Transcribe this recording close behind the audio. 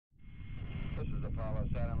Apollo,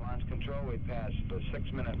 Saturn launch control. We passed the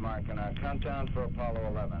 6-minute mark in our countdown for Apollo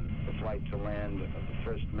 11, the flight to land of the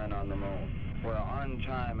first men on the moon. We're on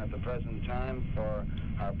time at the present time for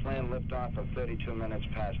our planned liftoff of 32 minutes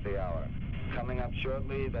past the hour. Coming up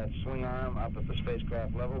shortly, that swing arm up at the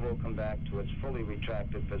spacecraft level will come back to its fully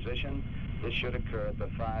retracted position. This should occur at the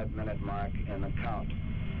 5-minute mark in the count.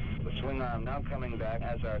 The swing arm now coming back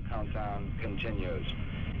as our countdown continues.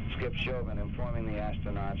 Skip Chauvin informing the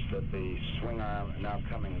astronauts that the swing arm now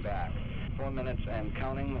coming back. 4 minutes and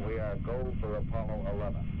counting, we are go for Apollo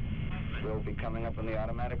 11. We'll be coming up in the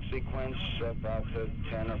automatic sequence about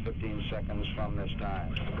 10 or 15 seconds from this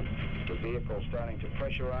time. The vehicle starting to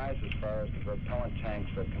pressurize as far as the propellant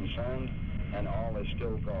tanks are concerned, and all is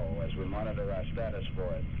still go as we monitor our status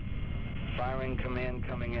for it. Firing command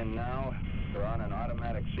coming in now. We're on an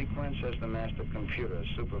automatic sequence as the master computer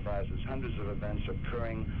supervises hundreds of events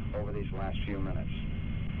occurring over these last few minutes.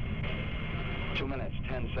 2 minutes,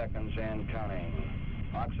 10 seconds and counting.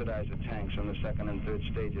 Oxidizer tanks in the second and third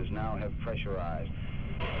stages now have pressurized.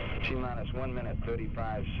 T-minus 1 minute,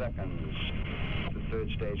 35 seconds. The third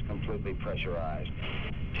stage completely pressurized.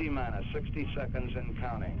 T-minus 60 seconds and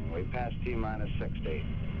counting. We passed T-minus 60.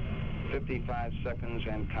 55 seconds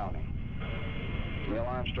and counting. Neil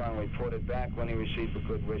Armstrong reported back when he received the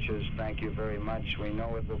good wishes. Thank you very much. We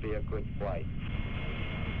know it will be a good flight.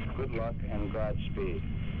 Good luck and Godspeed.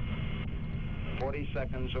 40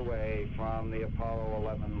 seconds away from the Apollo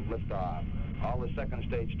 11 liftoff. All the second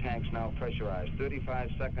stage tanks now pressurized. 35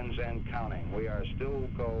 seconds and counting. We are still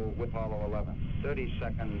go with Apollo 11. 30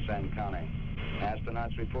 seconds and counting.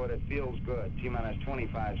 Astronauts report it feels good. T-minus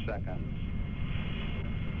 25 seconds.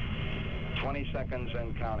 20 seconds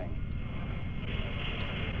and counting.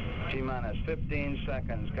 T-minus 15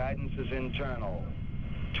 seconds. Guidance is internal.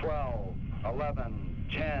 12, 11,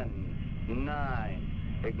 10, 9.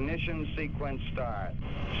 Ignition sequence start.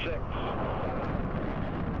 6.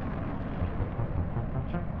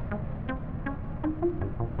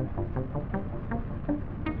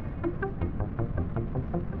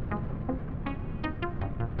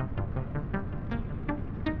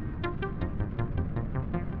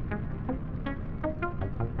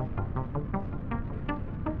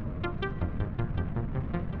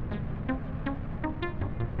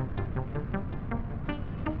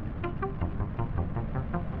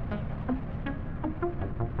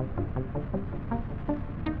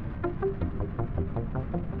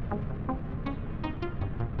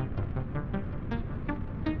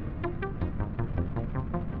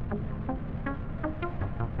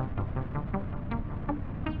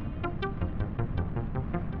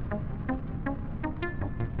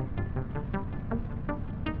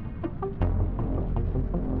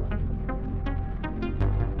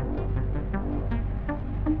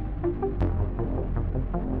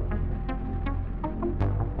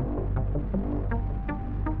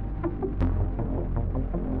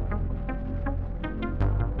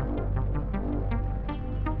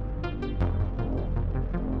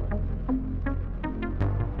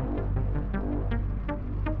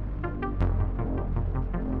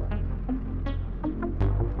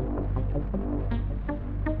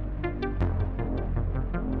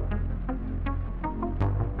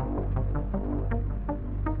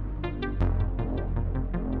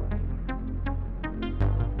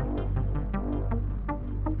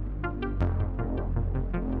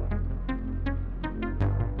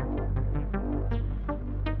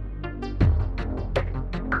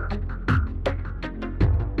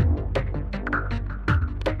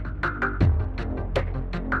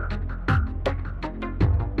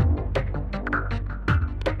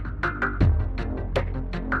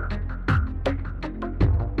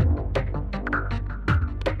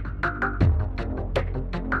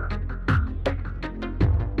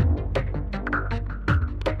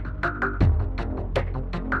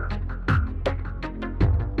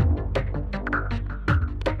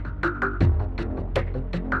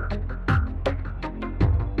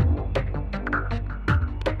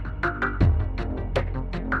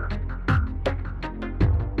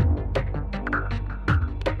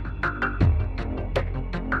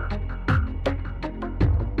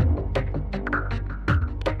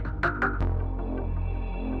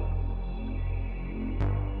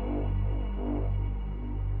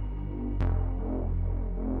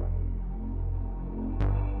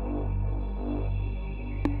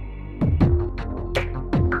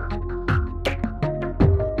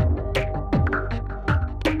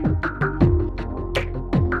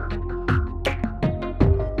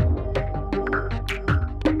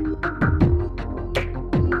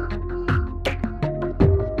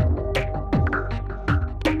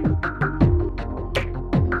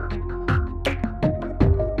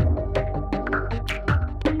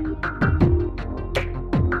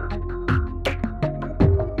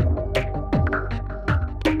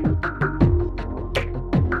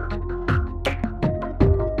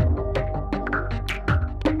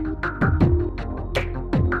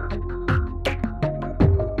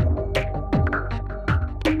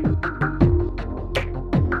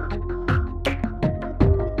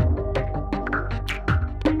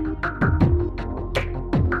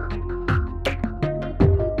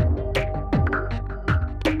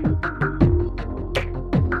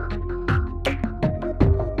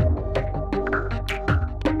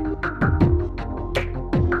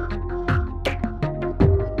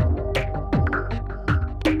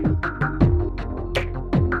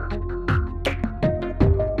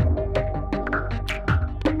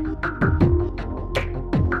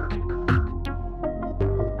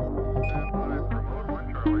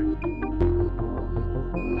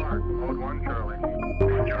 Mark, mode 1 Charlie.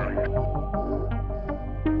 1 Charlie.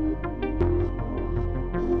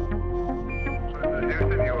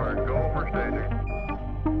 Houston, you are go for staging.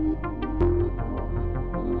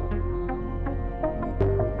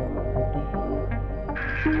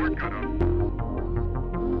 Board cutoff.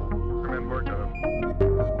 Come in, board cutoff.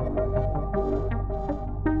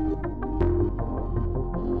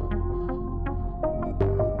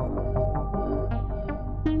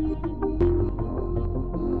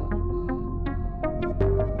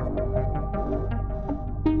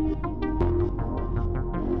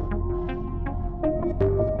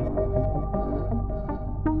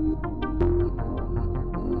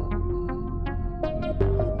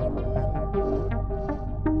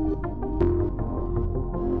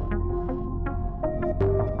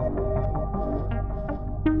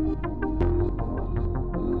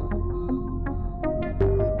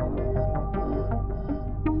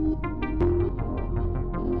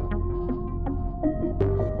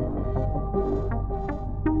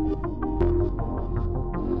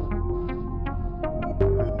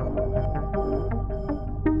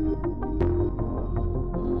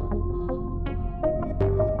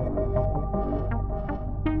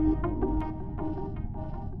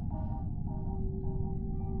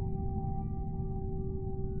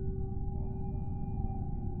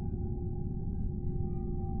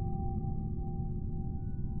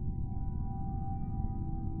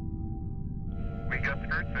 We got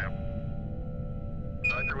skirt zip.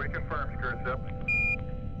 Roger, we confirm skirt zip.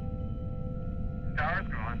 Tower's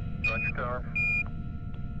gone. Roger, tower.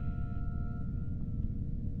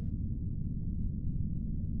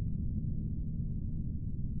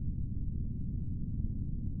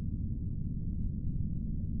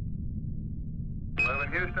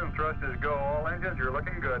 Houston, thrust is go. All engines, you're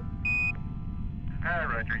looking good. Hi,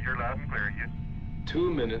 Roger, you're loud and clear.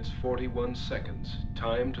 2 minutes, 41 seconds.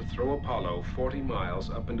 Time to throw Apollo 40 miles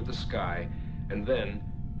up into the sky, and then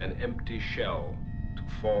an empty shell to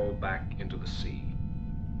fall back into the sea.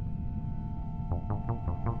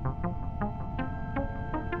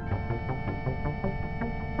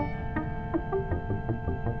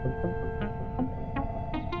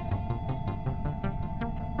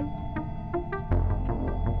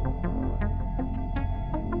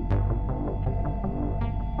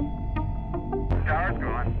 Tower's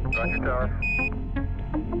gone. Roger, tower.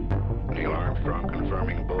 Neil Armstrong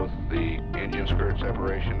confirming both the engine skirt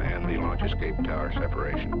separation and the launch escape tower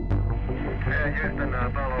separation. Yeah, Houston,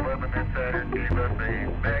 Apollo 11 and Saturn gave us a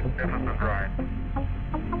magnificent ride.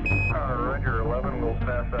 Roger, 11, we'll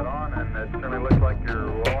pass that on, and it certainly looks like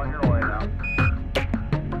you're well on your way now.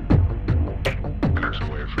 Minutes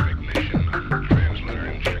away from ignition and translator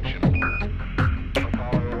injection.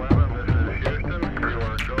 Apollo 11, this is Houston. You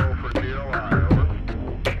are go for GLI, over.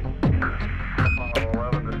 Apollo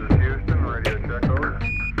 11, this is Houston. Radio check, over.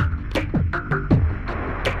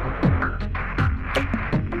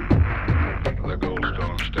 The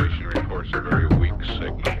Goldstone station reports a very weak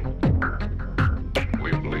signal.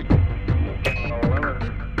 We believe. Apollo 11,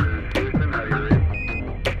 this is Houston. How do you read?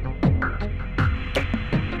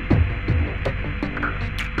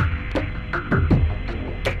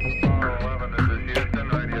 Apollo 11, this is Houston.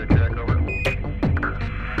 Radio check, over.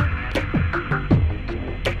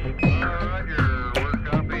 Roger, we're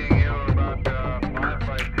copying you about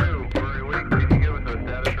 552. Very weak. Can you give us a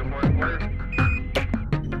status report, please?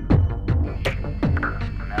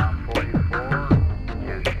 Now 44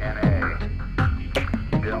 is NA.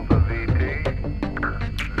 Delta VT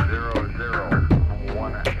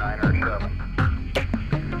 00197.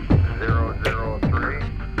 003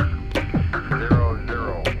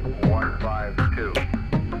 00152.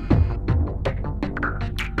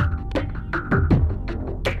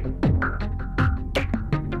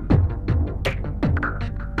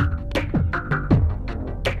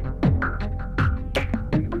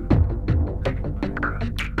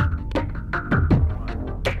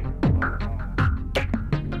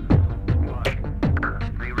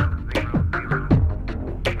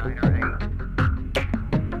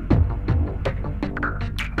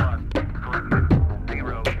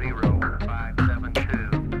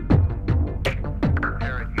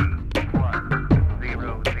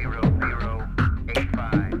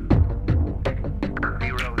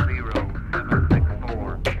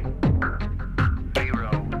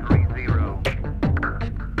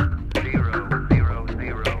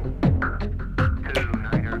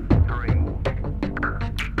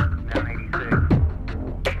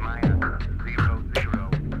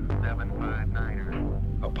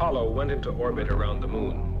 Apollo went into orbit around the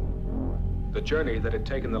moon. The journey that had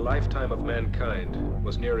taken the lifetime of mankind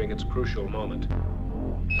was nearing its crucial moment.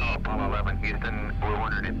 Oh, Apollo 11, Houston, we're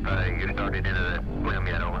wondering if you started into the limb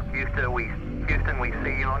yet, over. Houston, we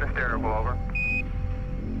see you on the steerable, over.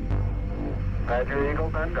 Roger, Eagle,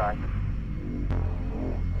 done, dock.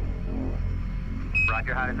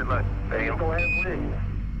 Roger, how does it look? The Eagle has wings.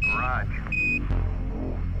 Roger.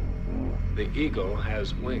 The Eagle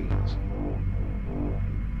has wings.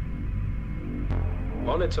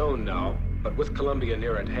 On its own now, but with Columbia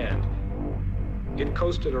near at hand, it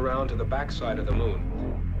coasted around to the backside of the moon,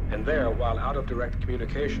 and there, while out of direct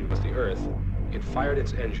communication with the Earth, it fired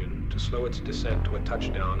its engine to slow its descent to a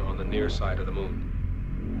touchdown on the near side of the moon.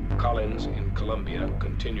 Collins in Columbia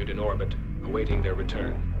continued in orbit, awaiting their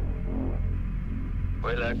return.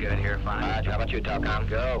 We look good here, fine. Roger, how about you, Telcom?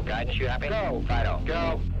 Go. Guidance, you happy? Go. Fido.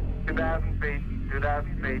 Go. 2,000 feet,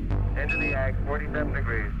 2,000 feet, into the ag, 47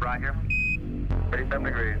 degrees. Roger. 47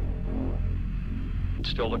 degrees.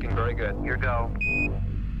 Still looking very good. Your go.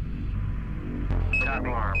 Copy.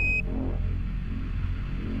 Alarm.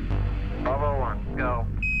 1201, Go.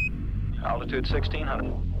 Altitude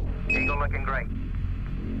 1600. Eagle looking great.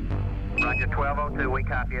 Roger, 1202, we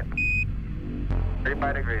copy it.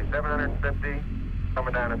 35 degrees, 750,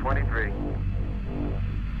 coming down to 23.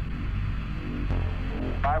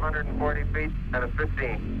 540 feet at a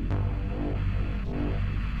 15.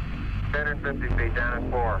 350 feet down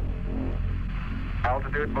at 4.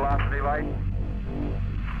 Altitude, velocity, light.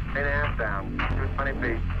 8.5 down, 220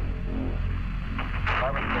 feet.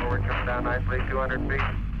 11 forward, coming down nicely, 200 feet.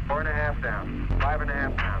 4.5 down,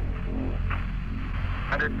 5.5 down.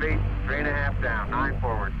 100 feet, 3.5 down, 9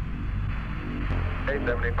 forward.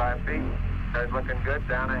 875 feet, that's looking good,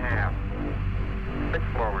 down a half. 6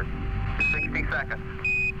 forward. 60 seconds.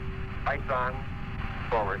 Lights on,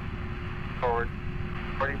 forward, forward.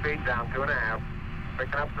 40 feet down, 2.5.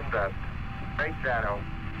 Picking up some dust. Straight shadow.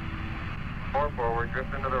 4 forward,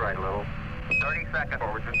 drifting to the right a little. 30 seconds.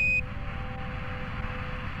 Forward.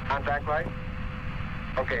 Contact light.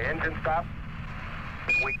 Okay, engine stop.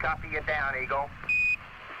 We copy you down, Eagle.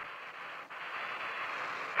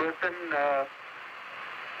 Houston,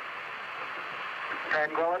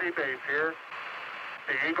 Tranquility Base here.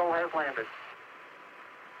 The Eagle has landed.